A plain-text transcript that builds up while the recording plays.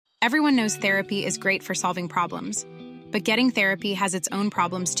Everyone knows therapy is great for solving problems, but getting therapy has its own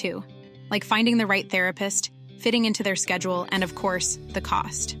problems too, like finding the right therapist, fitting into their schedule, and of course, the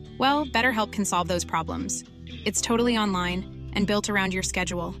cost. Well, BetterHelp can solve those problems. It's totally online and built around your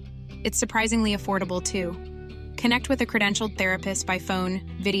schedule. It's surprisingly affordable too. Connect with a credentialed therapist by phone,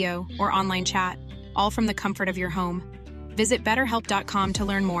 video, or online chat, all from the comfort of your home. Visit BetterHelp.com to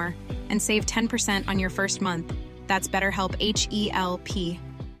learn more and save 10% on your first month. That's BetterHelp, H-E-L-P.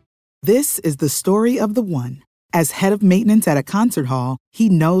 This is the story of the one. As head of maintenance at a concert hall, he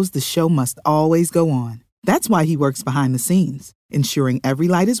knows the show must always go on. That's why he works behind the scenes, ensuring every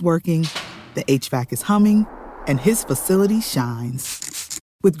light is working, the HVAC is humming, and his facility shines.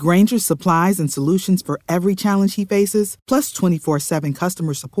 With Grainger's supplies and solutions for every challenge he faces, plus 24/7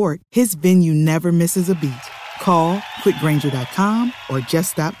 customer support, his venue never misses a beat. Call quickgrainger.com or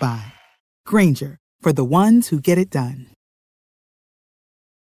just stop by. Grainger, for the ones who get it done.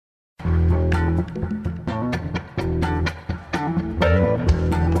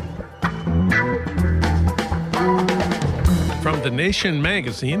 From The Nation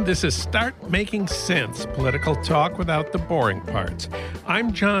magazine, this is Start Making Sense, political talk without the boring parts.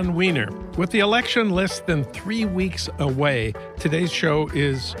 I'm John Wiener. With the election less than 3 weeks away, today's show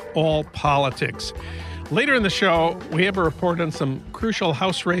is all politics. Later in the show, we have a report on some crucial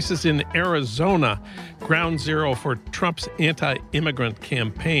House races in Arizona, ground zero for Trump's anti-immigrant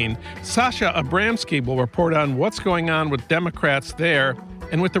campaign. Sasha Abramsky will report on what's going on with Democrats there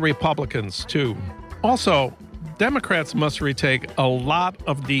and with the Republicans, too. Also, Democrats must retake a lot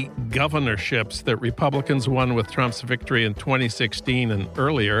of the governorships that Republicans won with Trump's victory in 2016 and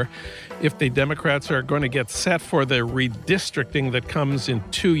earlier if the Democrats are going to get set for the redistricting that comes in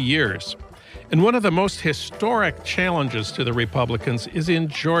 2 years. And one of the most historic challenges to the Republicans is in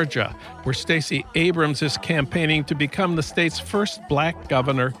Georgia, where Stacey Abrams is campaigning to become the state's first black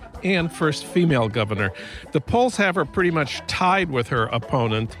governor and first female governor. The polls have her pretty much tied with her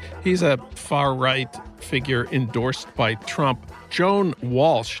opponent. He's a far-right figure endorsed by Trump. Joan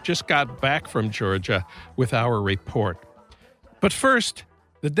Walsh just got back from Georgia with our report. But first,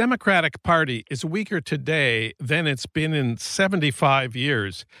 the Democratic Party is weaker today than it's been in 75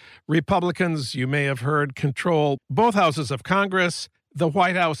 years. Republicans, you may have heard, control both houses of Congress, the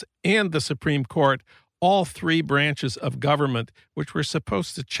White House, and the Supreme Court, all three branches of government, which were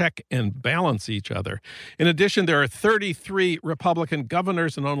supposed to check and balance each other. In addition, there are 33 Republican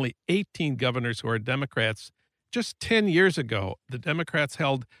governors and only 18 governors who are Democrats. Just 10 years ago, the Democrats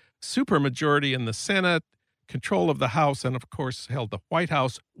held supermajority in the Senate, control of the House, and of course held the White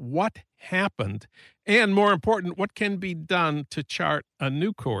House. What happened? And more important, what can be done to chart a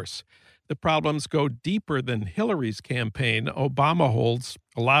new course? The problems go deeper than Hillary's campaign. Obama holds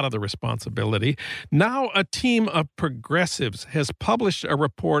a lot of the responsibility. Now a team of progressives has published a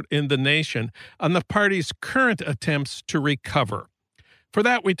report in The Nation on the party's current attempts to recover. For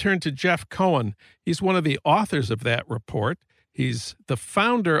that, we turn to Jeff Cohen. He's one of the authors of that report. He's the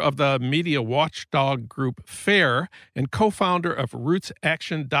founder of the media watchdog group FAIR and co-founder of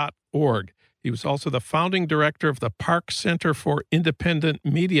RootsAction.org. He was also the founding director of the Park Center for Independent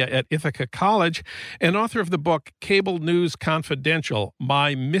Media at Ithaca College and author of the book Cable News Confidential,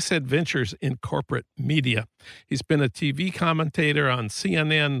 My Misadventures in Corporate Media. He's been a TV commentator on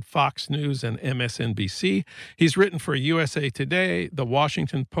CNN, Fox News, and MSNBC. He's written for USA Today, The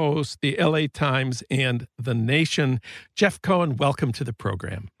Washington Post, the LA Times, and The Nation. Jeff Cohen, welcome to the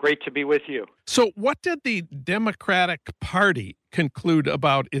program. Great to be with you. So what did the Democratic Party conclude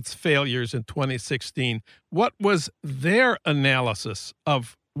about its failures in 2016? What was their analysis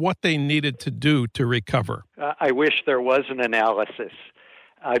of what they needed to do to recover? I wish there was an analysis.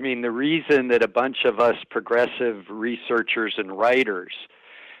 I mean, the reason that a bunch of us progressive researchers and writers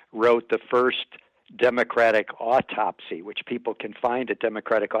wrote the first Democratic autopsy, which people can find at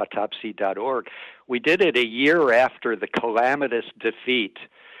democraticautopsy.org, we did it a year after the calamitous defeat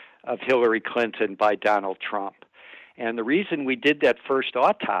of Hillary Clinton by Donald Trump. And the reason we did that first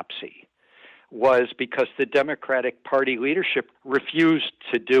autopsy was because the Democratic Party leadership refused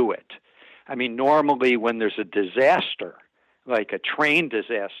to do it. I mean, normally when there's a disaster, like a train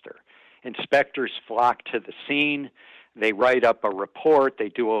disaster, inspectors flock to the scene, they write up a report, they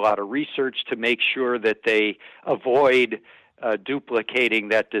do a lot of research to make sure that they avoid duplicating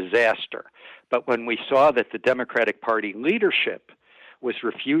that disaster. But when we saw that the Democratic Party leadership was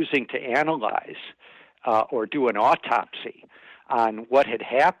refusing to analyze or do an autopsy on what had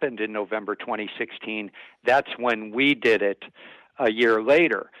happened in November 2016, that's when we did it a year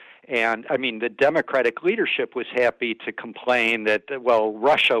later. And, I mean, the Democratic leadership was happy to complain that, well,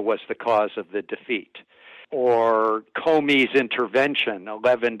 Russia was the cause of the defeat. or Comey's intervention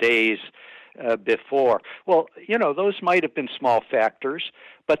 11 days before. Well, those might have been small factors,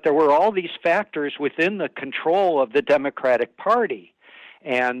 but there were all these factors within the control of the Democratic Party.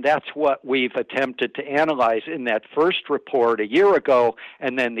 And that's what we've attempted to analyze in that first report a year ago,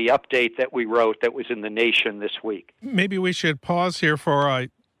 and then the update that we wrote that was in The Nation this week. Maybe we should pause here for a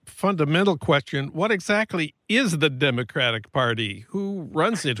fundamental question. What exactly is the Democratic Party? Who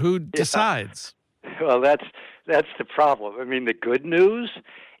runs it? Who decides? Well, that's the problem. I mean, the good news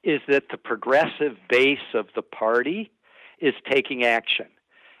is that the progressive base of the party is taking action.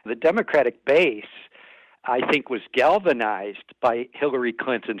 The Democratic base, I think, was galvanized by Hillary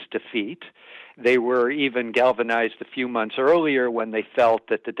Clinton's defeat. They were even galvanized a few months earlier when they felt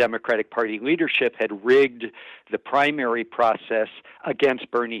that the Democratic Party leadership had rigged the primary process against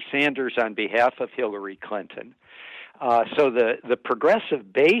Bernie Sanders on behalf of Hillary Clinton. So the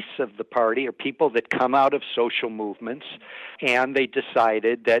progressive base of the party are people that come out of social movements, and they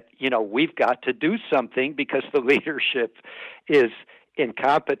decided that, we've got to do something because the leadership is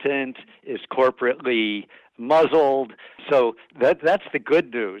incompetent, is corporately muzzled. So that's the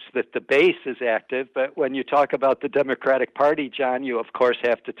good news, that the base is active. But when you talk about the Democratic Party, John, you, of course,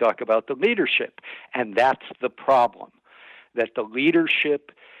 have to talk about the leadership. And that's the problem, that the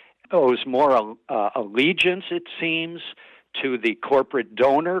leadership owes more allegiance, it seems, to the corporate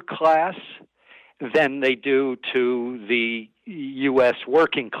donor class than they do to the U.S.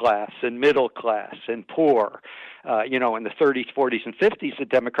 working class and middle class and poor. In the 30s, 40s, and 50s, the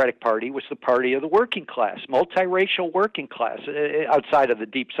Democratic Party was the party of the working class, multiracial working class outside of the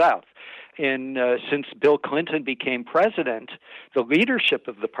Deep South. And since Bill Clinton became president, the leadership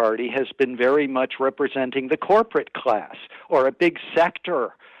of the party has been very much representing the corporate class or a big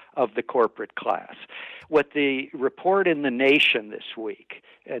sector of the corporate class. What the report in The Nation this week,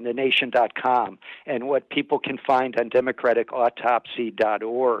 and thenation.com, and what people can find on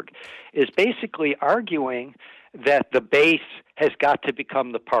democraticautopsy.org, is basically arguing that the base has got to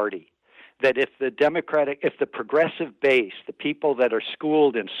become the party. That if the progressive base, the people that are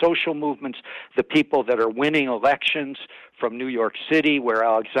schooled in social movements, the people that are winning elections from New York City, where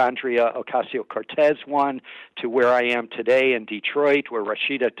Alexandria Ocasio-Cortez won, to where I am today in Detroit, where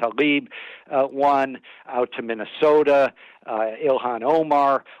Rashida Tlaib won, out to Minnesota, Ilhan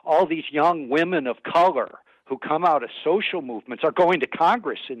Omar, all these young women of color who come out of social movements are going to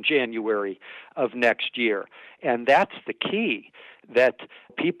Congress in January of next year. And that's the key, that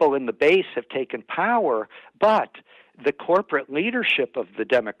people in the base have taken power, but the corporate leadership of the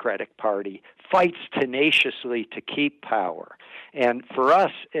Democratic Party fights tenaciously to keep power. And for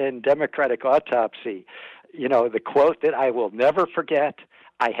us in Democratic Autopsy, the quote that I will never forget,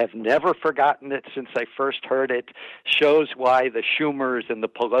 I have never forgotten it since I first heard it, shows why the Schumers and the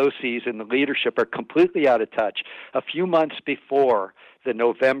Pelosi's and the leadership are completely out of touch. A few months before the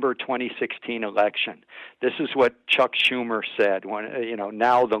November 2016 election, this is what Chuck Schumer said, when,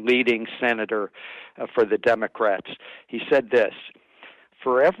 now the leading senator for the Democrats. He said this: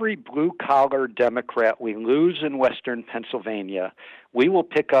 "For every blue-collar Democrat we lose in Western Pennsylvania, we will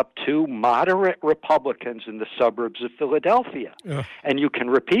pick up 2 moderate Republicans in the suburbs of Philadelphia." Ugh. And you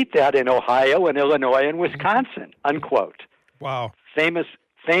can repeat that in Ohio and Illinois and Wisconsin, unquote. Wow.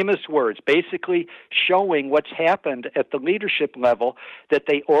 Famous words, basically showing what's happened at the leadership level, that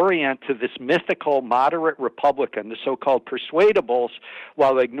they orient to this mythical moderate Republican, the so-called persuadables,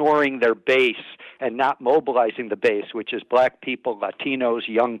 while ignoring their base and not mobilizing the base, which is black people, Latinos,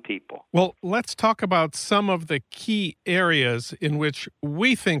 young people. Well, let's talk about some of the key areas in which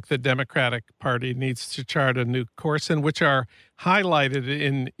we think the Democratic Party needs to chart a new course and which are highlighted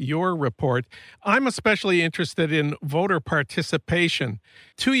in your report. I'm especially interested in voter participation.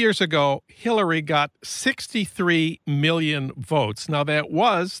 2 years ago, Hillary got 63 million votes. Now, that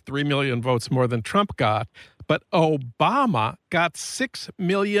was 3 million votes more than Trump got, but Obama got 6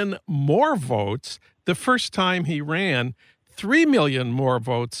 million more votes the first time he ran, 3 million more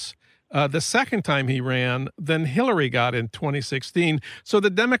votes the second time he ran than Hillary got in 2016. So the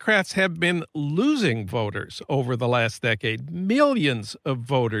Democrats have been losing voters over the last decade, millions of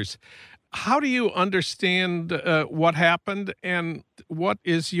voters. How do you understand what happened, and what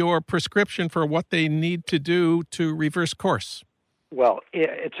is your prescription for what they need to do to reverse course? Well,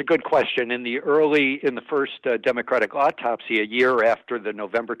 it's a good question. In the first Democratic Autopsy, a year after the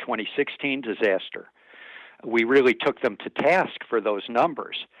November 2016 disaster, we really took them to task for those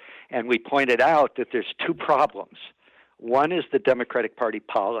numbers. And we pointed out that there's 2 problems. One is the Democratic Party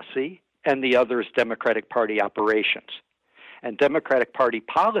policy, and the other is Democratic Party operations. And Democratic Party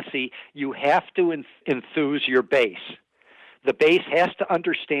policy, you have to enthuse your base. The base has to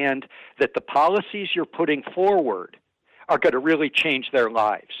understand that the policies you're putting forward are going to really change their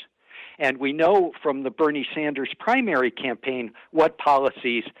lives. And we know from the Bernie Sanders primary campaign what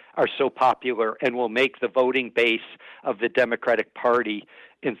policies are so popular and will make the voting base of the Democratic Party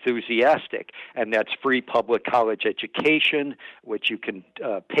enthusiastic. And that's free public college education, which you can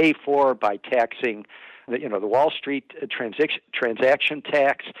pay for by taxing the Wall Street transaction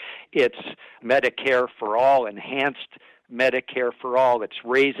tax. It's Medicare for all, enhanced Medicare for all. It's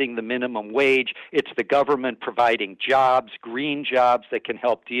raising the minimum wage. It's the government providing jobs, green jobs that can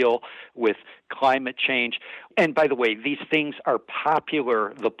help deal with climate change. And by the way, these things are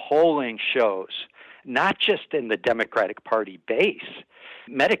popular, the polling shows, not just in the Democratic Party base.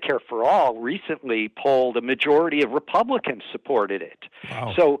 Medicare for all recently polled a majority of Republicans supported it.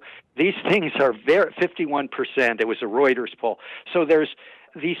 Wow. So these things are 51%. It was a Reuters poll. So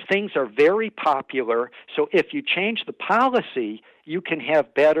these things are very popular. So if you change the policy, you can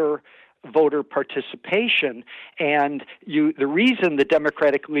have better voter participation. And the reason the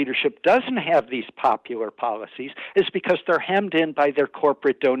Democratic leadership doesn't have these popular policies is because they're hemmed in by their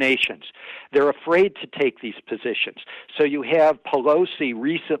corporate donations. They're afraid to take these positions. So you have Pelosi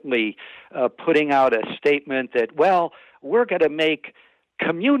recently putting out a statement that, well, we're going to make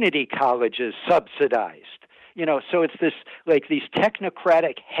community colleges subsidized. So it's these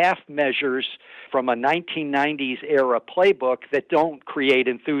technocratic half measures from a 1990s era playbook that don't create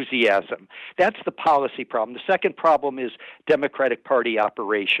enthusiasm. That's the policy problem. The second problem is Democratic Party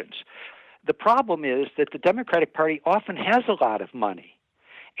operations. The problem is that the Democratic Party often has a lot of money,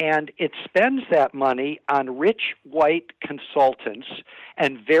 and it spends that money on rich white consultants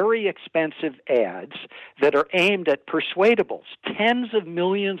and very expensive ads that are aimed at persuadables. Tens of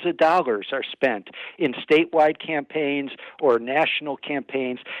millions of dollars are spent in statewide campaigns or national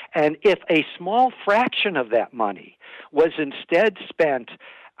campaigns, and if a small fraction of that money was instead spent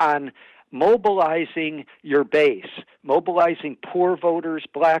on mobilizing your base, mobilizing poor voters,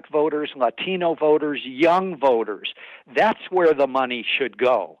 black voters, Latino voters, young voters. That's where the money should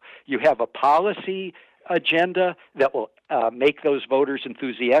go. You have a policy agenda that will make those voters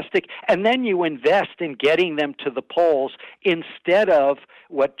enthusiastic, and then you invest in getting them to the polls instead of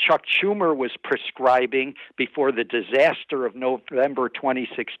what Chuck Schumer was prescribing before the disaster of November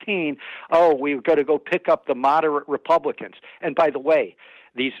 2016. Oh, we've got to go pick up the moderate Republicans. And by the way,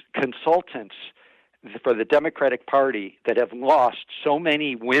 these consultants for the Democratic Party that have lost so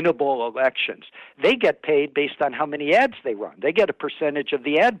many winnable elections, they get paid based on how many ads they run. They get a percentage of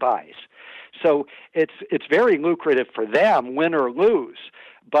the ad buys. So it's very lucrative for them, win or lose.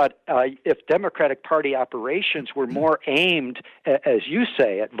 But if Democratic Party operations were more aimed, as you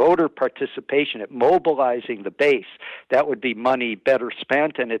say, at voter participation, at mobilizing the base, that would be money better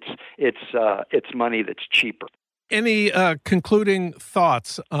spent, and it's money that's cheaper. Any concluding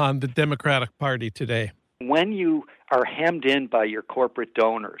thoughts on the Democratic Party today? When you are hemmed in by your corporate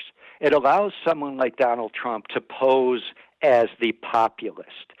donors, it allows someone like Donald Trump to pose as the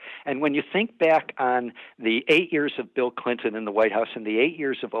populist. And when you think back on the 8 years of Bill Clinton in the White House and the 8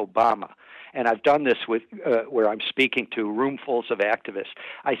 years of Obama, and I've done this with where I'm speaking to roomfuls of activists,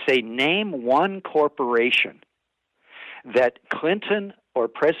 I say, name one corporation that Clinton or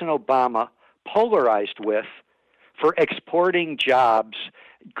President Obama polarized with for exporting jobs,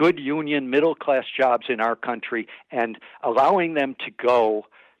 good union, middle-class jobs in our country, and allowing them to go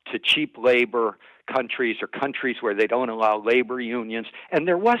to cheap labor countries or countries where they don't allow labor unions. And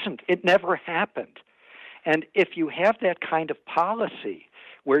it never happened. And if you have that kind of policy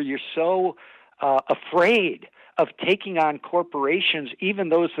where you're so afraid of taking on corporations, even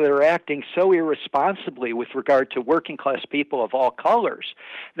those that are acting so irresponsibly with regard to working class people of all colors,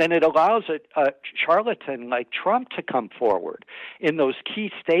 then it allows a charlatan like Trump to come forward in those key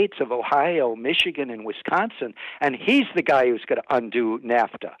states of Ohio, Michigan, and Wisconsin, and he's the guy who's going to undo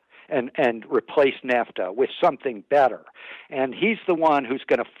NAFTA and replace NAFTA with something better. And he's the one who's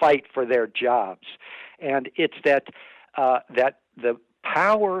going to fight for their jobs. And it's that the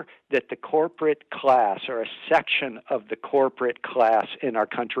power that the corporate class or a section of the corporate class in our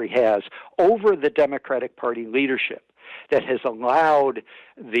country has over the Democratic Party leadership that has allowed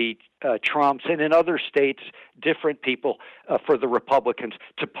the Trumps and in other states different people for the Republicans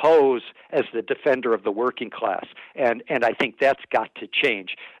to pose as the defender of the working class. And I think that's got to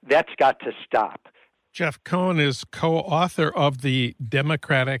change. That's got to stop. Jeff Cohen is co-author of The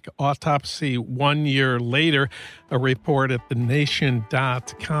Democratic Autopsy 1 Year Later, a report at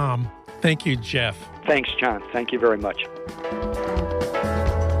thenation.com. Thank you, Jeff. Thanks, John. Thank you very much.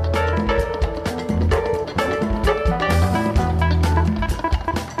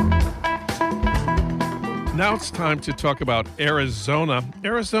 Now it's time to talk about Arizona.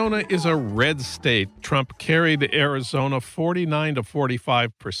 Arizona is a red state. Trump carried Arizona 49 to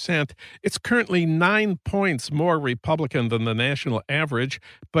 45%. It's currently 9 points more Republican than the national average,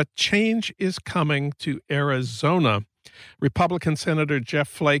 but change is coming to Arizona. Republican Senator Jeff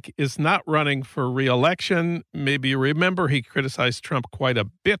Flake is not running for re-election. Maybe you remember he criticized Trump quite a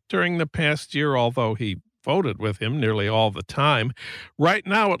bit during the past year, although he voted with him nearly all the time. Right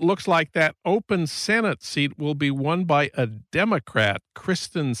now, it looks like that open Senate seat will be won by a Democrat,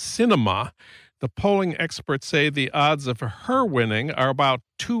 Kyrsten Sinema. The polling experts say the odds of her winning are about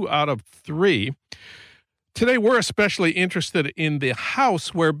 2 out of 3. Today, we're especially interested in the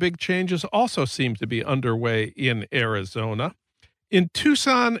House, where big changes also seem to be underway in Arizona. In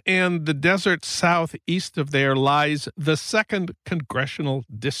Tucson and the desert southeast of there lies the 2nd Congressional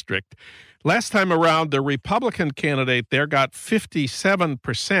District. Last time around, the Republican candidate there got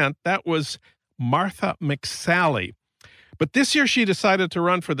 57%. That was Martha McSally. But this year she decided to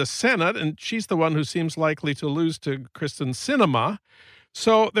run for the Senate, and she's the one who seems likely to lose to Kyrsten Sinema.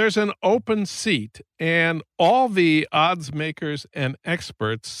 So there's an open seat, and all the odds makers and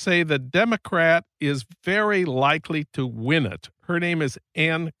experts say the Democrat is very likely to win it. Her name is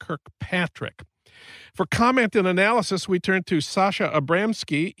Ann Kirkpatrick. For comment and analysis, we turn to Sasha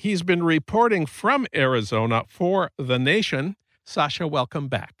Abramsky. He's been reporting from Arizona for The Nation. Sasha, welcome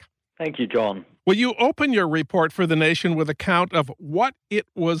back. Thank you, John. Well, you open your report for The Nation with a count of what it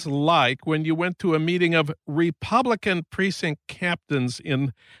was like when you went to a meeting of Republican precinct captains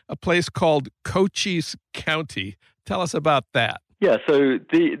in a place called Cochise County. Tell us about that. Yeah, so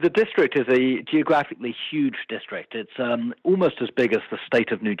the district is a geographically huge district. It's almost as big as the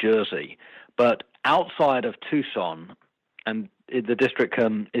state of New Jersey. But outside of Tucson, and the district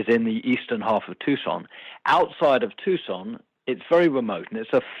is in the eastern half of Tucson, outside of Tucson, it's very remote, and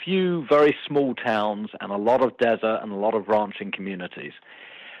it's a few very small towns and a lot of desert and a lot of ranching communities.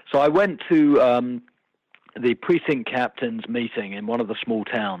 So I went to the precinct captain's meeting in one of the small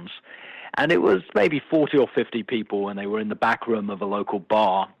towns, and it was maybe 40 or 50 people, and they were in the back room of a local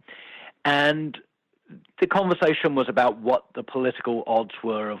bar. And the conversation was about what the political odds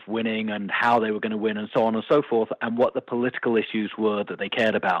were of winning and how they were going to win and so on and so forth, and what the political issues were that they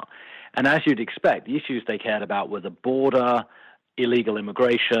cared about. And as you'd expect, the issues they cared about were the border, illegal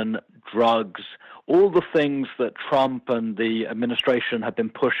immigration, drugs, all the things that Trump and the administration have been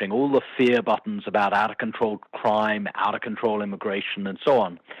pushing, all the fear buttons about out-of-control crime, out-of-control immigration, and so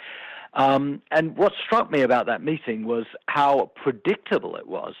on. And what struck me about that meeting was how predictable it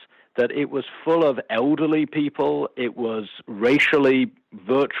was, that it was full of elderly people, it was racially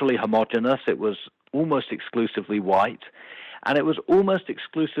virtually homogenous, it was almost exclusively white, and it was almost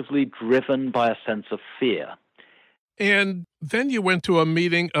exclusively driven by a sense of fear. And then you went to a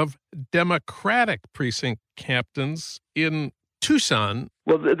meeting of Democratic precinct captains in Tucson.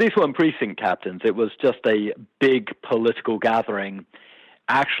 Well, these weren't precinct captains. It was just a big political gathering,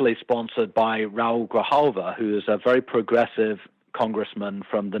 actually sponsored by Raul Grijalva, who is a very progressive congressman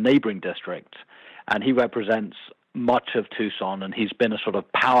from the neighboring district. And he represents much of Tucson, and he's been a sort of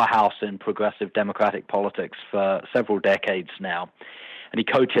powerhouse in progressive Democratic politics for several decades now. And he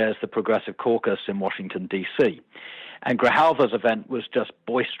co-chairs the Progressive Caucus in Washington, D.C. And Grijalva's event was just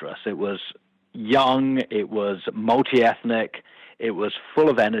boisterous. It was young, it was multi-ethnic, it was full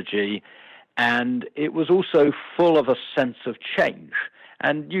of energy, and it was also full of a sense of change.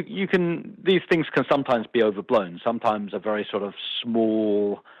 And these things can sometimes be overblown. Sometimes a very sort of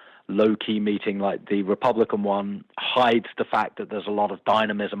small, low-key meeting like the Republican one hides the fact that there's a lot of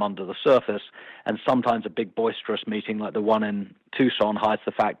dynamism under the surface, and sometimes a big boisterous meeting like the one in Tucson hides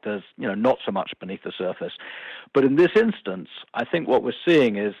the fact there's not so much beneath the surface. But in this instance, I think what we're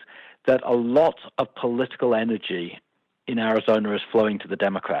seeing is that a lot of political energy in Arizona is flowing to the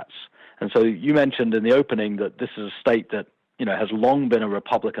Democrats. And so you mentioned in the opening that this is a state that has long been a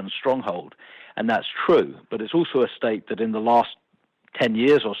Republican stronghold, and that's true. But it's also a state that in the last 10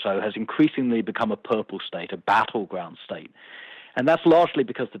 years or so has increasingly become a purple state, a battleground state. And that's largely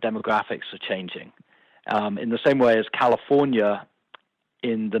because the demographics are changing. In the same way as California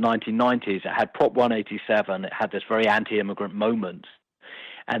in the 1990s, it had Prop 187, it had this very anti-immigrant moment.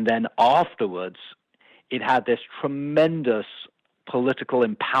 And then afterwards, it had this tremendous political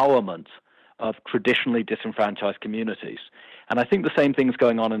empowerment of traditionally disenfranchised communities. And I think the same thing's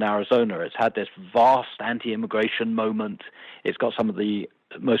going on in Arizona. It's had this vast anti-immigration moment. It's got some of the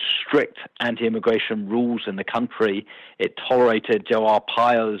most strict anti-immigration rules in the country. It tolerated Joe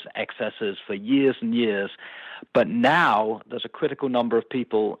Arpaio's excesses for years and years. But now there's a critical number of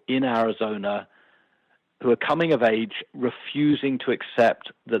people in Arizona who are coming of age, refusing to accept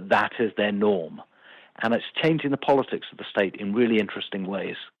that that is their norm. and it's changing the politics of the state in really interesting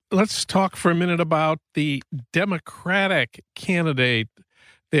ways. Let's talk for a minute about the Democratic candidate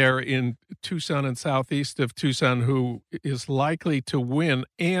there in Tucson and southeast of Tucson who is likely to win,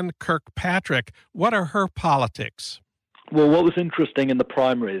 Ann Kirkpatrick. What are her politics? Well, what was interesting in the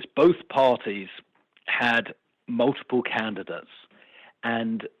primaries, both parties had multiple candidates,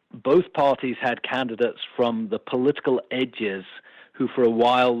 and both parties had candidates from the political edges who for a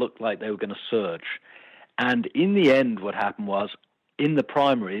while looked like they were going to surge. And in the end, what happened was, in the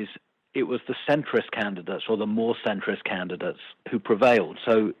primaries, it was the centrist candidates or the more centrist candidates who prevailed.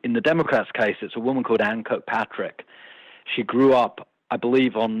 So in the Democrats' case, it's a woman called Ann Kirkpatrick. She grew up, I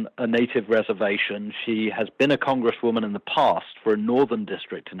believe, on a native reservation. She has been a congresswoman in the past for a northern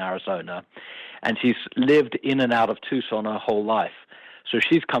district in Arizona, and she's lived in and out of Tucson her whole life. So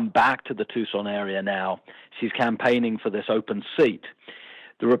she's come back to the Tucson area now. She's campaigning for this open seat.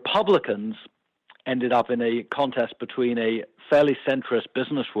 The Republicans ended up in a contest between a fairly centrist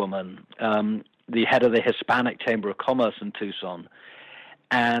businesswoman, the head of the Hispanic Chamber of Commerce in Tucson,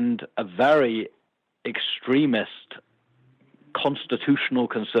 and a very extremist constitutional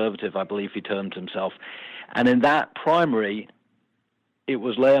conservative, I believe he termed himself. And in that primary, it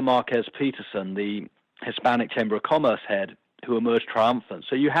was Leah Marquez Peterson, the Hispanic Chamber of Commerce head, who emerged triumphant.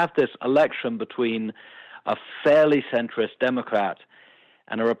 So you have this election between a fairly centrist Democrat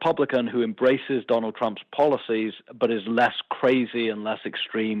and a Republican who embraces Donald Trump's policies but is less crazy and less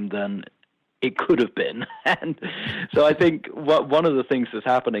extreme than it could have been. And so I think one of the things that's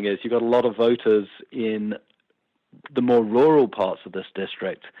happening is you've got a lot of voters in the more rural parts of this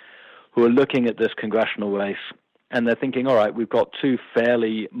district who are looking at this congressional race and they're thinking, all right, we've got two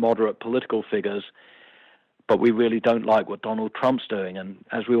fairly moderate political figures, but we really don't like what Donald Trump's doing. And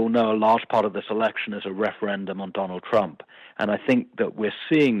as we all know, a large part of this election is a referendum on Donald Trump. And I think that we're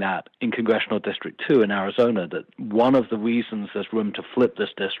seeing that in Congressional District 2 in Arizona, that one of the reasons there's room to flip this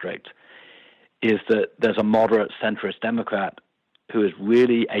district is that there's a moderate centrist Democrat who is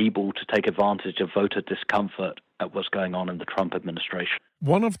really able to take advantage of voter discomfort at what's going on in the Trump administration.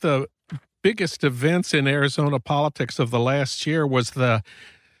 One of the biggest events in Arizona politics of the last year was the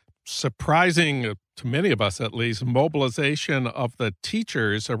surprising, to many of us at least, mobilization of the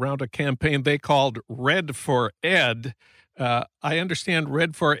teachers around a campaign they called Red for Ed. I understand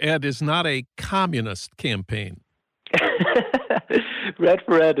Red for Ed is not a communist campaign. Red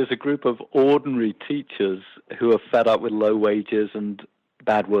for Ed is a group of ordinary teachers who are fed up with low wages and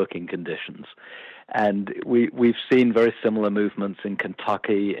bad working conditions. And we've seen very similar movements in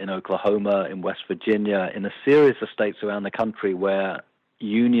Kentucky, in Oklahoma, in West Virginia, in a series of states around the country where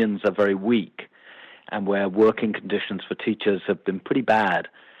unions are very weak and where working conditions for teachers have been pretty bad,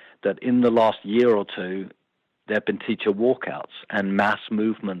 that in the last year or two, there have been teacher walkouts and mass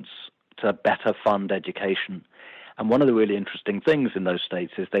movements to better fund education. And one of the really interesting things in those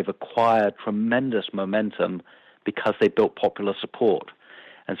states is they've acquired tremendous momentum because they built popular support.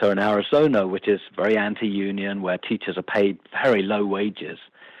 And so in Arizona, which is very anti-union, where teachers are paid very low wages,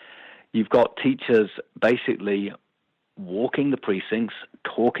 you've got teachers basically walking the precincts,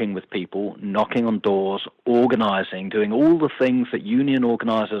 talking with people, knocking on doors, organizing, doing all the things that union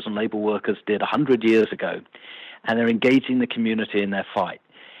organizers and labor workers did 100 years ago. And they're engaging the community in their fight.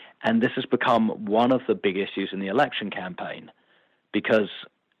 And this has become one of the big issues in the election campaign because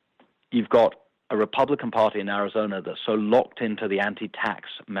you've got a Republican Party in Arizona that's so locked into the anti-tax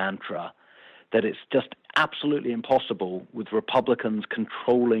mantra that it's just absolutely impossible with Republicans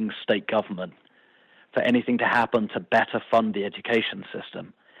controlling state government for anything to happen to better fund the education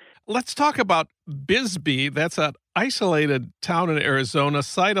system. Let's talk about Bisbee. That's an isolated town in Arizona,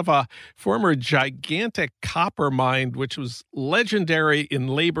 site of a former gigantic copper mine, which was legendary in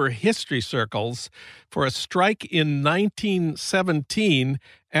labor history circles for a strike in 1917.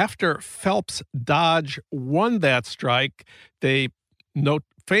 After Phelps Dodge won that strike, they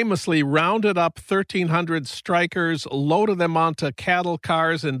famously rounded up 1,300 strikers, loaded them onto cattle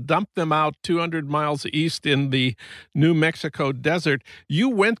cars, and dumped them out 200 miles east in the New Mexico desert. You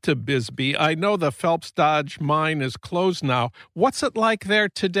went to Bisbee. I know the Phelps Dodge mine is closed now. What's it like there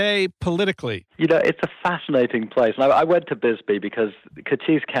today politically? You know, it's a fascinating place. And I went to Bisbee because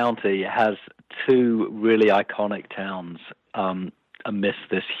Cochise County has two really iconic towns amidst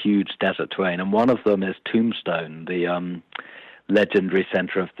this huge desert terrain. And one of them is Tombstone, the legendary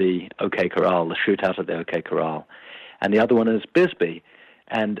center of the OK Corral, the shootout at the OK Corral. And the other one is Bisbee.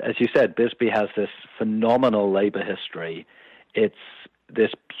 And as you said, Bisbee has this phenomenal labor history. It's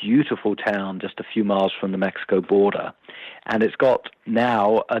this beautiful town just a few miles from the Mexico border. And it's got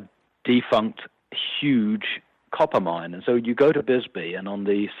now a defunct, huge copper mine. And so you go to Bisbee, and on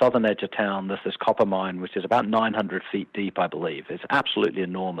the southern edge of town, there's this copper mine, which is about 900 feet deep, I believe. It's absolutely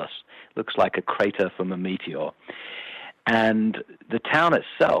enormous. Looks like a crater from a meteor. And the town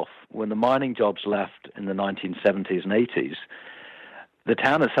itself, when the mining jobs left in the 1970s and 80s, the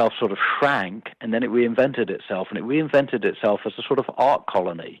town itself sort of shrank, and then it reinvented itself, and it reinvented itself as a sort of art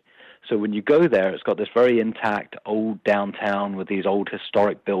colony. So when you go there, it's got this very intact old downtown with these old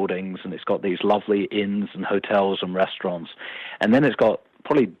historic buildings, and it's got these lovely inns and hotels and restaurants. And then it's got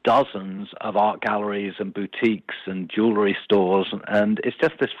probably dozens of art galleries and boutiques and jewelry stores, and it's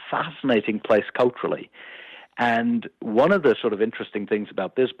just this fascinating place culturally. And one of the sort of interesting things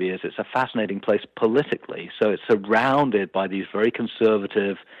about Bisbee is it's a fascinating place politically. So it's surrounded by these very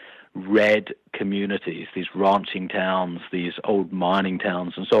conservative red communities, these ranching towns, these old mining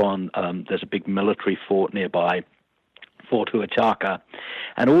towns, and so on. There's a big military fort nearby, Fort Huachaka,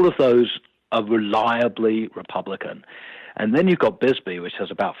 and all of those are reliably Republican. And then you've got Bisbee, which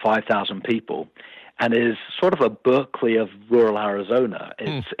has about 5,000 people, and is sort of a Berkeley of rural Arizona.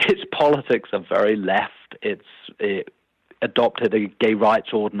 Its politics are very left. It adopted a gay rights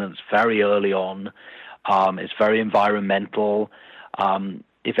ordinance very early on. It's very environmental.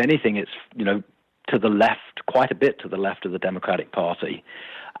 If anything, it's, to the left, quite a bit to the left of the Democratic Party.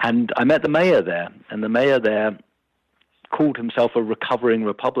 And I met the mayor there, and the mayor there called himself a recovering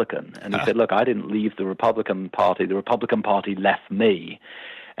Republican. And he said, look, I didn't leave the Republican Party. The Republican Party left me.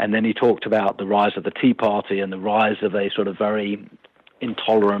 And then he talked about the rise of the Tea Party and the rise of a sort of very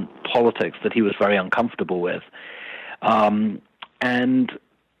intolerant politics that he was very uncomfortable with.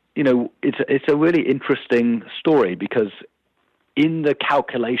 It's a really interesting story because in the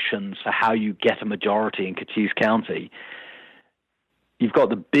calculations for how you get a majority in Cochise County, you've got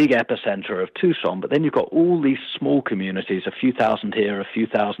the big epicenter of Tucson, but then you've got all these small communities, a few thousand here, a few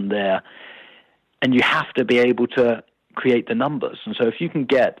thousand there, and you have to be able to create the numbers. And so if you can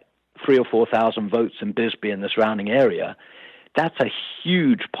get 3,000 or 4,000 votes in Bisbee and the surrounding area, that's a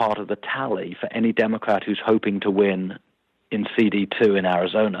huge part of the tally for any Democrat who's hoping to win in CD2 in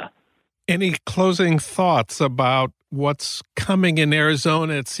Arizona. Any closing thoughts about what's coming in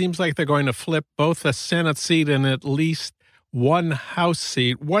Arizona? It seems like they're going to flip both a Senate seat and at least one House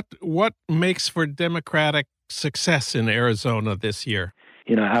seat. What makes for Democratic success in Arizona this year?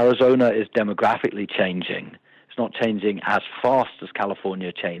 Arizona is demographically changing. It's not changing as fast as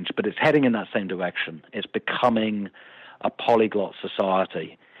California changed, but it's heading in that same direction. It's becoming a polyglot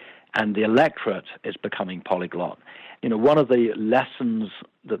society, and the electorate is becoming polyglot. One of the lessons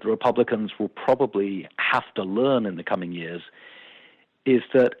that the Republicans will probably have to learn in the coming years is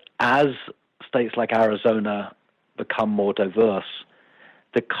that as states like Arizona become more diverse,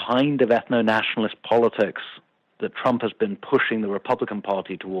 the kind of ethno-nationalist politics that Trump has been pushing the Republican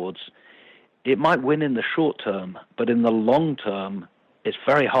Party towards, it might win in the short term, but in the long term, it's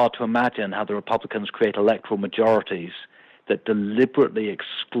very hard to imagine how the Republicans create electoral majorities that deliberately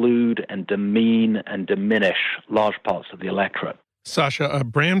exclude and demean and diminish large parts of the electorate. Sasha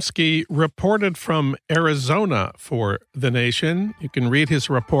Abramsky reported from Arizona for The Nation. You can read his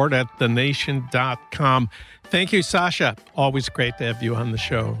report at thenation.com. Thank you, Sasha. Always great to have you on the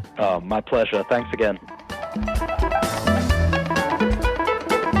show. My pleasure. Thanks again.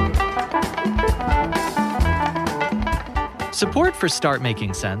 Support for Start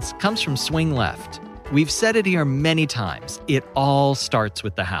Making Sense comes from Swing Left. We've said it here many times. It all starts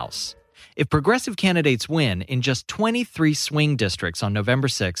with the House. If progressive candidates win in just 23 swing districts on November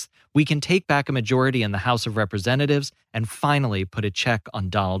 6th, we can take back a majority in the House of Representatives and finally put a check on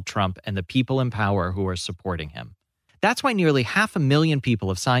Donald Trump and the people in power who are supporting him. That's why nearly 500,000 people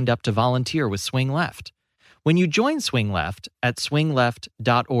have signed up to volunteer with Swing Left. When you join Swing Left at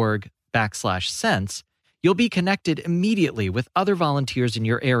swingleft.org/sense, you'll be connected immediately with other volunteers in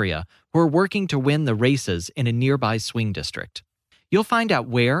your area who are working to win the races in a nearby swing district. You'll find out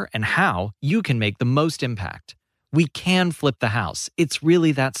where and how you can make the most impact. We can flip the House. It's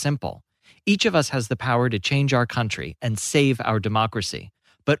really that simple. Each of us has the power to change our country and save our democracy,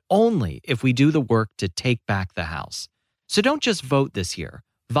 but only if we do the work to take back the House. So don't just vote this year.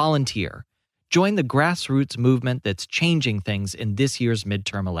 Volunteer. Join the grassroots movement that's changing things in this year's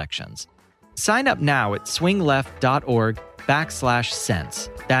midterm elections. Sign up now at swingleft.org/sense.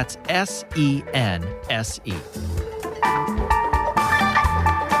 That's SENSE.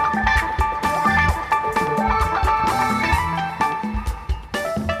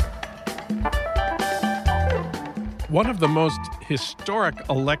 One of the most historic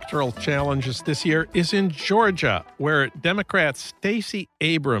electoral challenges this year is in Georgia, where Democrat Stacey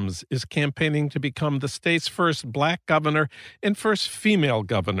Abrams is campaigning to become the state's first black governor and first female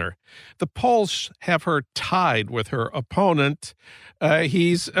governor. The polls have her tied with her opponent.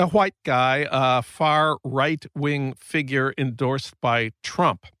 He's a white guy, a far right-wing figure endorsed by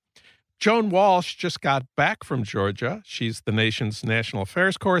Trump. Joan Walsh just got back from Georgia. She's the nation's national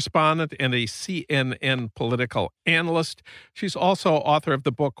affairs correspondent and a CNN political analyst. She's also author of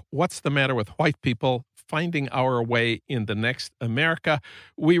the book, What's the Matter with White People? Finding Our Way in the Next America.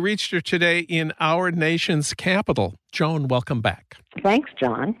 We reached her today in our nation's capital. Joan, welcome back. Thanks,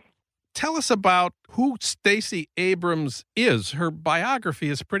 John. Tell us about who Stacey Abrams is. Her biography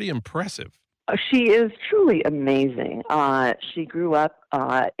is pretty impressive. She is truly amazing. She grew up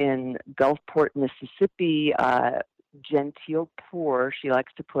in Gulfport, Mississippi, genteel poor, she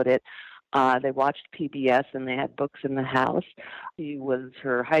likes to put it. They watched PBS and they had books in the house. She was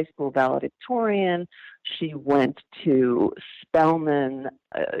her high school valedictorian. She went to Spelman,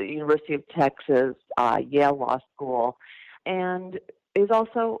 University of Texas, Yale Law School, and is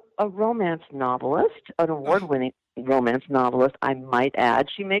also a romance novelist, an award-winning romance novelist, I might add.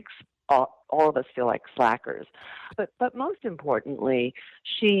 She makes all of us feel like slackers. But most importantly,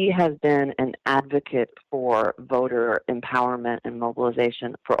 she has been an advocate for voter empowerment and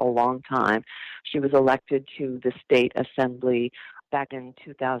mobilization for a long time. She was elected to the state assembly back in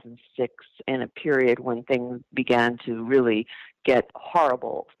 2006 in a period when things began to really get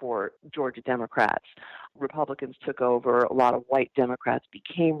horrible for Georgia Democrats. Republicans took over. A lot of white Democrats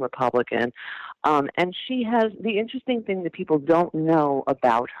became Republican. And she has, the interesting thing that people don't know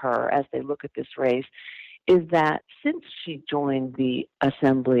about her as they look at this race is that since she joined the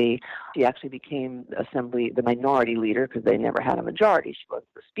assembly, she actually became the minority leader because they never had a majority. She was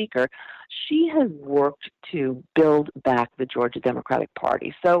the speaker. She has worked to build back the Georgia Democratic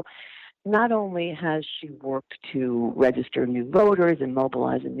Party. So not only has she worked to register new voters and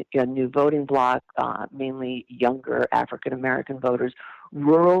mobilize a new voting bloc, mainly younger African-American voters,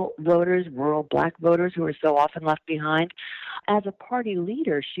 rural black voters who are so often left behind. As a party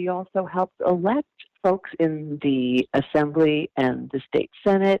leader, she also helped elect folks in the Assembly and the State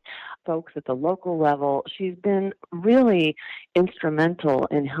Senate, folks at the local level. She's been really instrumental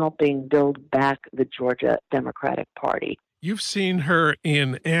in helping build back the Georgia Democratic Party. You've seen her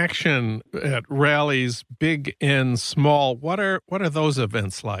in action at rallies, big and small. What are those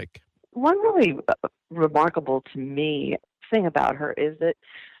events like? One really remarkable to me thing about her is that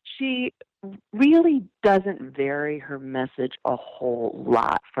she really doesn't vary her message a whole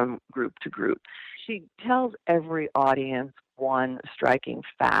lot from group to group. She tells every audience one striking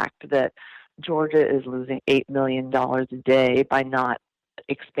fact, that Georgia is losing $8 million a day by not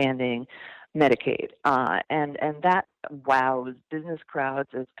expanding Medicaid, and that wows business crowds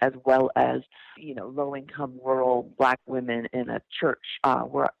as well as low-income rural black women in a church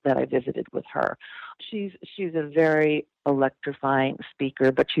that I visited with her. She's a very electrifying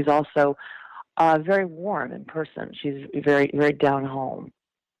speaker, but she's also very warm in person. She's very, very down home.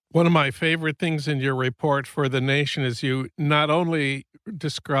 One of my favorite things in your report for The Nation is you not only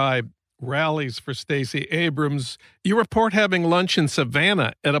describe rallies for Stacey Abrams, you report having lunch in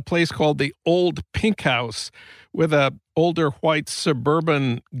Savannah at a place called the Old Pink House with a older white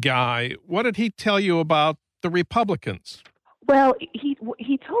suburban guy. What did he tell you about the Republicans? Well,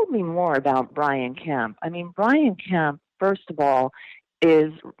 he told me more about Brian Kemp. I mean, Brian Kemp, first of all,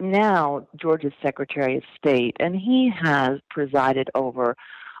 is now Georgia's Secretary of State, and he has presided over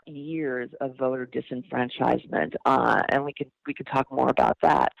years of voter disenfranchisement, and we could talk more about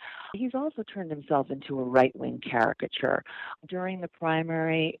that. He's also turned himself into a right-wing caricature. During the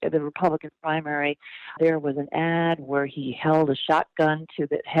Republican primary, there was an ad where he held a shotgun to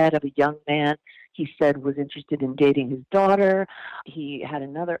the head of a young man he said was interested in dating his daughter. He had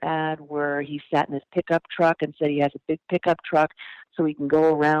another ad where he sat in his pickup truck and said he has a big pickup truck so he can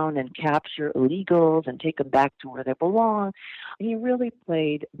go around and capture illegals and take them back to where they belong. He really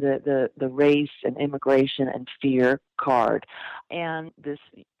played the race and immigration and fear card. And this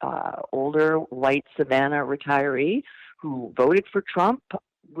older white Savannah retiree who voted for Trump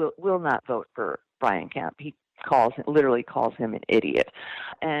will not vote for Brian Kemp. He literally calls him an idiot.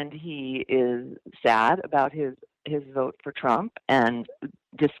 And he is sad about his vote for Trump and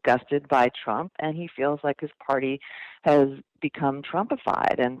disgusted by Trump, and he feels like his party has become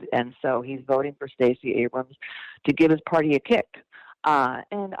Trumpified, and so he's voting for Stacey Abrams to give his party a kick.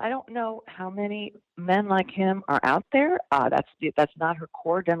 And I don't know how many men like him are out there. That's not her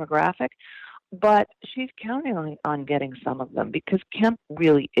core demographic, but she's counting on getting some of them because Kemp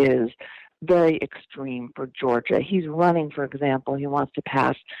really is very extreme for Georgia. He's running, for example, he wants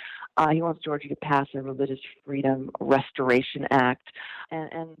Georgia to pass a Religious Freedom Restoration Act,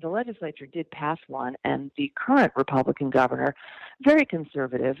 and the legislature did pass one, and the current Republican governor, very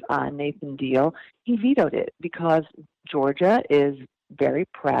conservative, Nathan Deal, he vetoed it because Georgia is very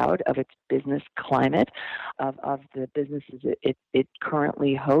proud of its business climate, of the businesses it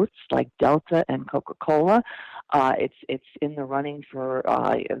currently hosts, like Delta and Coca-Cola. It's in the running for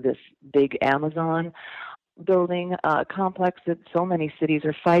this big Amazon building complex that so many cities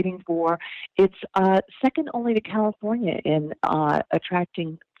are fighting for. It's second only to California in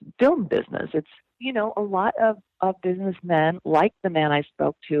attracting film business. It's, a lot of businessmen, like the man I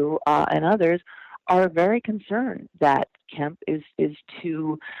spoke to and others, are very concerned that Kemp is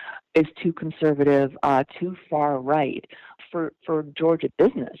too conservative, too far right for Georgia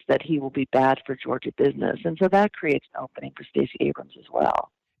business, that he will be bad for Georgia business. And so that creates an opening for Stacey Abrams as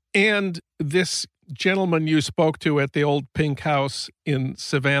well. And this gentleman you spoke to at the old Pink House in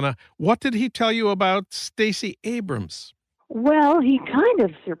Savannah, what did he tell you about Stacey Abrams? Well, he kind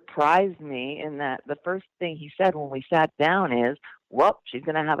of surprised me in that the first thing he said when we sat down is, well, she's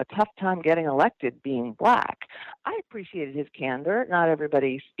going to have a tough time getting elected being black. I appreciated his candor. Not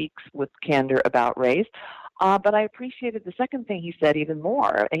everybody speaks with candor about race. But I appreciated the second thing he said even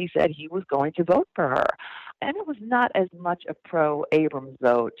more. He said he was going to vote for her. And it was not as much a pro-Abrams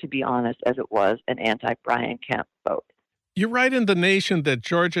vote, to be honest, as it was an anti-Brian Kemp vote. You write in The Nation that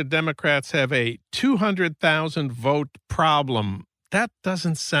Georgia Democrats have a 200,000 vote problem. That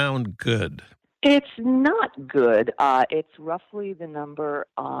doesn't sound good. It's not good. It's roughly the number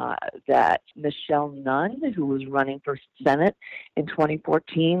that Michelle Nunn, who was running for Senate in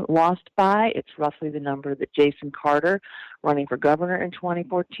 2014, lost by. It's roughly the number that Jason Carter, running for governor in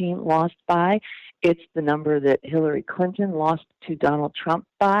 2014, lost by. It's the number that Hillary Clinton lost to Donald Trump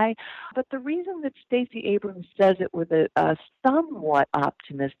by. But the reason that Stacey Abrams says it with a somewhat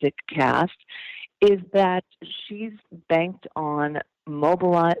optimistic cast is that she's banked on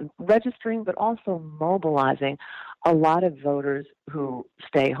registering, but also mobilizing a lot of voters who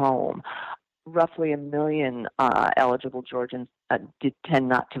stay home. Roughly 1 million eligible Georgians tend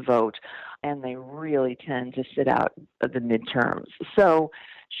not to vote, and they really tend to sit out the midterms. So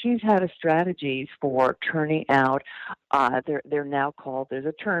she's had a strategy for turning out, they're now called, there's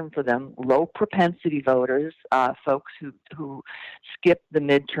a term for them, low propensity voters, folks who skip the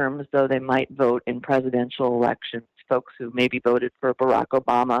midterms, though they might vote in presidential elections, folks who maybe voted for Barack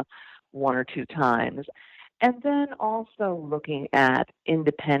Obama 1 or 2 times. And then also looking at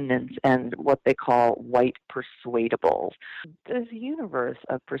independents and what they call white persuadables. This universe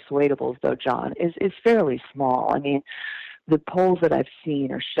of persuadables, though, John, is fairly small. I mean, the polls that I've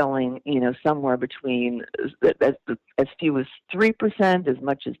seen are showing, somewhere between as few as 3%, as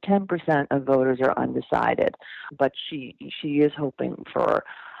much as 10% of voters are undecided. But she is hoping for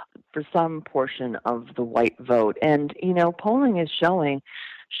some portion of the white vote. And, polling is showing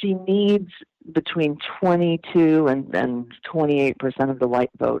she needs between 22 and 28% of the white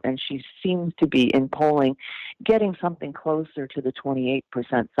vote, and she seems to be, in polling, getting something closer to the 28%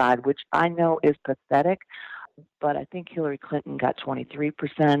 side, which I know is pathetic, but I think Hillary Clinton got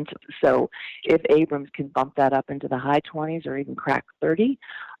 23%. So if Abrams can bump that up into the high 20s or even crack 30,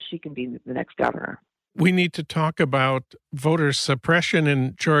 she can be the next governor. We need to talk about voter suppression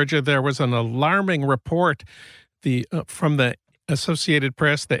in Georgia. There was an alarming report from the Associated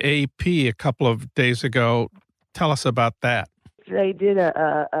Press, the AP, a couple of days ago. Tell us about that. They did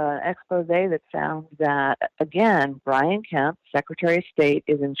an expose that found that, again, Brian Kemp, Secretary of State,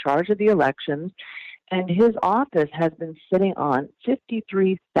 is in charge of the elections, and his office has been sitting on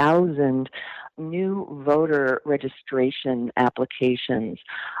 53,000 new voter registration applications.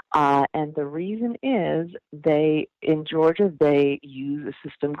 And the reason is in Georgia, they use a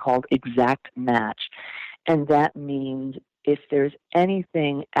system called exact match. And that means if there's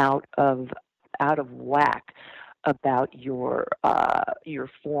anything out of whack about your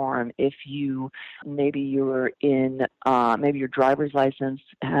form, if maybe your driver's license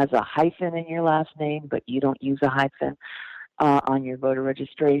has a hyphen in your last name, but you don't use a hyphen on your voter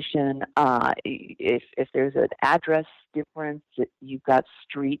registration, if there's an address difference, you've got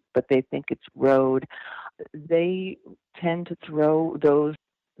street, but they think it's road, they tend to throw those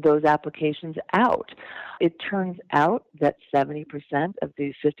applications out. It turns out that 70% of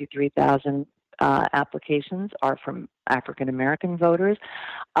these 53,000 applications are from African-American voters.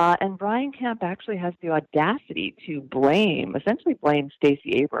 And Brian Kemp actually has the audacity to essentially blame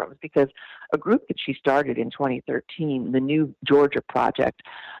Stacey Abrams, because a group that she started in 2013, the New Georgia Project,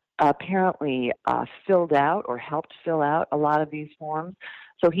 apparently filled out or helped fill out a lot of these forms.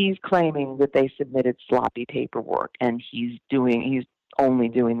 So he's claiming that they submitted sloppy paperwork, and he's only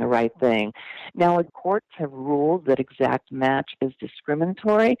doing the right thing. Now, courts have ruled that exact match is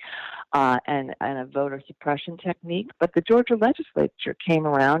discriminatory and a voter suppression technique, but the Georgia legislature came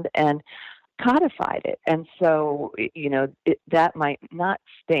around and codified it. And so, that might not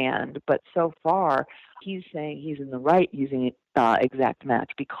stand, but so far he's saying he's in the right using exact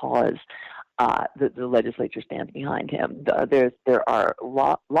match because the legislature stands behind him. There are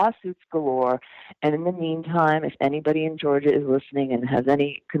lawsuits galore, and in the meantime, if anybody in Georgia is listening and has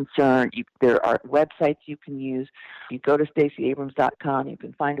any concern, there are websites you can use. You go to StaceyAbrams.com, you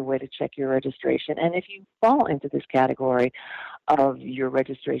can find a way to check your registration, and if you fall into this category of your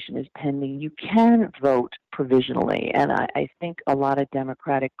registration is pending, you can vote provisionally. And I think a lot of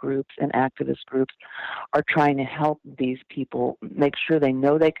Democratic groups and activist groups are trying to help these people make sure they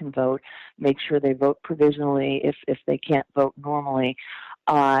know they can vote, make sure they vote provisionally if they can't vote normally,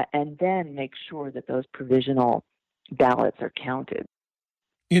 and then make sure that those provisional ballots are counted.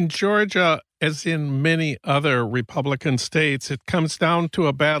 In Georgia, as in many other Republican states, it comes down to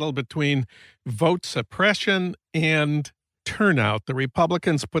a battle between vote suppression and turnout. The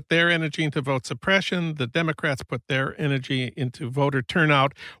Republicans put their energy into vote suppression. The Democrats put their energy into voter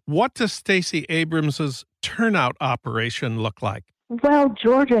turnout. What does Stacey Abrams' turnout operation look like? Well,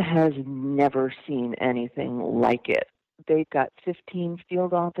 Georgia has never seen anything like it. They've got 15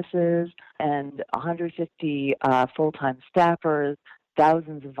 field offices and 150 full-time staffers,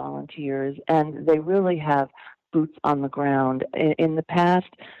 thousands of volunteers, and they really have boots on the ground. In the past,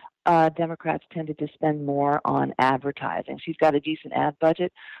 Democrats tended to spend more on advertising. She's got a decent ad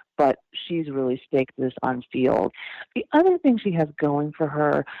budget, but she's really staked this on field. The other thing she has going for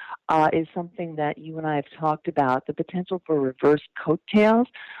her is something that you and I have talked about, the potential for reverse coattails.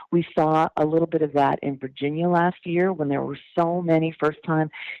 We saw a little bit of that in Virginia last year when there were so many first-time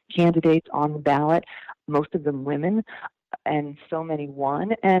candidates on the ballot, most of them women, and so many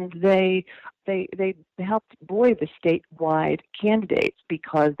won, and they helped buoy the statewide candidates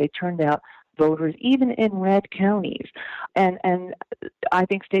because they turned out voters even in red counties. And I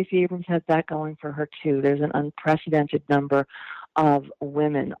think Stacey Abrams has that going for her too. There's an unprecedented number of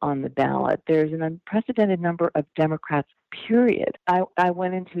women on the ballot. There's an unprecedented number of Democrats, period. I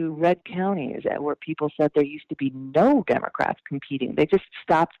went into red counties where people said there used to be no Democrats competing. They just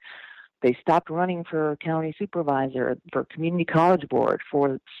stopped. They stopped running for county supervisor, for community college board,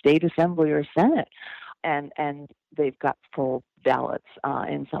 for state assembly or senate. And they've got full ballots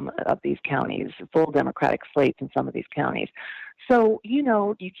in some of these counties, full Democratic slates in some of these counties. So,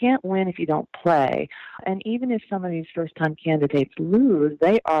 you can't win if you don't play. And even if some of these first-time candidates lose,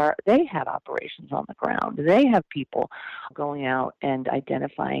 they have operations on the ground. They have people going out and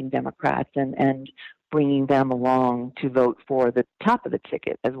identifying Democrats and bringing them along to vote for the top of the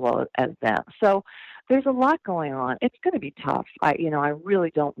ticket as well as them. So there's a lot going on. It's going to be tough. I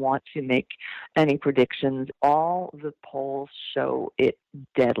really don't want to make any predictions. All the polls show it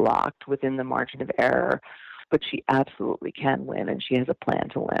deadlocked within the margin of error, but she absolutely can win, and she has a plan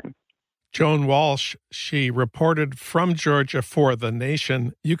to win. Joan Walsh, she reported from Georgia for The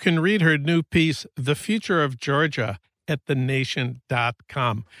Nation. You can read her new piece, The Future of Georgia, at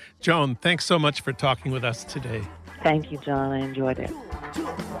thenation.com. Joan, thanks so much for talking with us today. Thank you, John. I enjoyed it.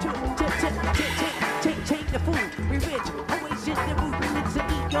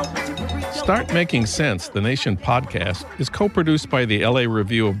 Start Making Sense, the Nation podcast, is co-produced by the LA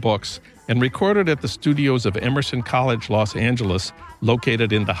Review of Books and recorded at the studios of Emerson College, Los Angeles,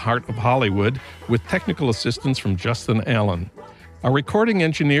 located in the heart of Hollywood, with technical assistance from Justin Allen. Our recording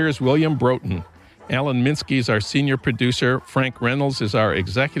engineer is William Broughton. Alan Minsky is our senior producer. Frank Reynolds is our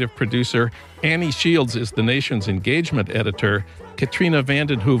executive producer. Annie Shields is The Nation's engagement editor. Katrina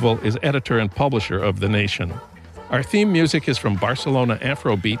Vanden Heuvel is editor and publisher of The Nation. Our theme music is from Barcelona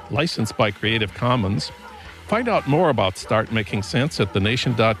Afrobeat, licensed by Creative Commons. Find out more about Start Making Sense at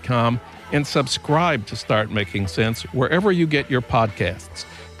thenation.com and subscribe to Start Making Sense wherever you get your podcasts,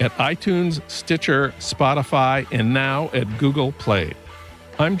 at iTunes, Stitcher, Spotify, and now at Google Play.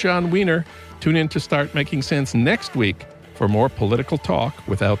 I'm John Wiener. Tune in to Start Making Sense next week for more political talk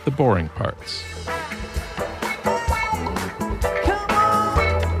without the boring parts.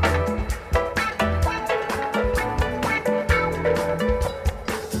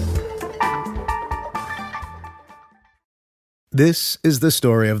 This is the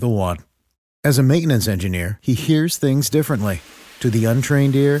story of the one. As a maintenance engineer, he hears things differently. To the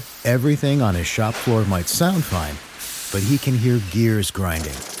untrained ear, everything on his shop floor might sound fine, but he can hear gears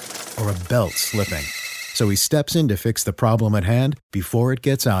grinding or a belt slipping. So he steps in to fix the problem at hand before it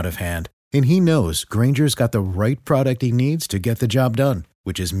gets out of hand. And he knows Grainger's got the right product he needs to get the job done,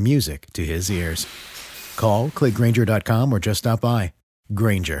 which is music to his ears. Call, click Grainger.com, or just stop by.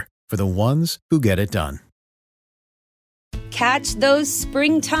 Grainger, for the ones who get it done. Catch those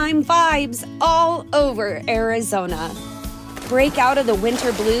springtime vibes all over Arizona. Break out of the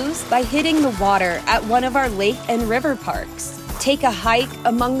winter blues by hitting the water at one of our lake and river parks. Take a hike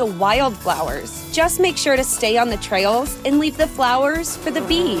among the wildflowers. Just make sure to stay on the trails and leave the flowers for the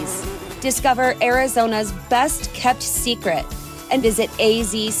bees. Discover Arizona's best-kept secret and visit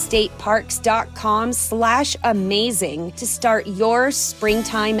azstateparks.com/amazing to start your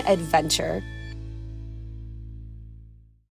springtime adventure.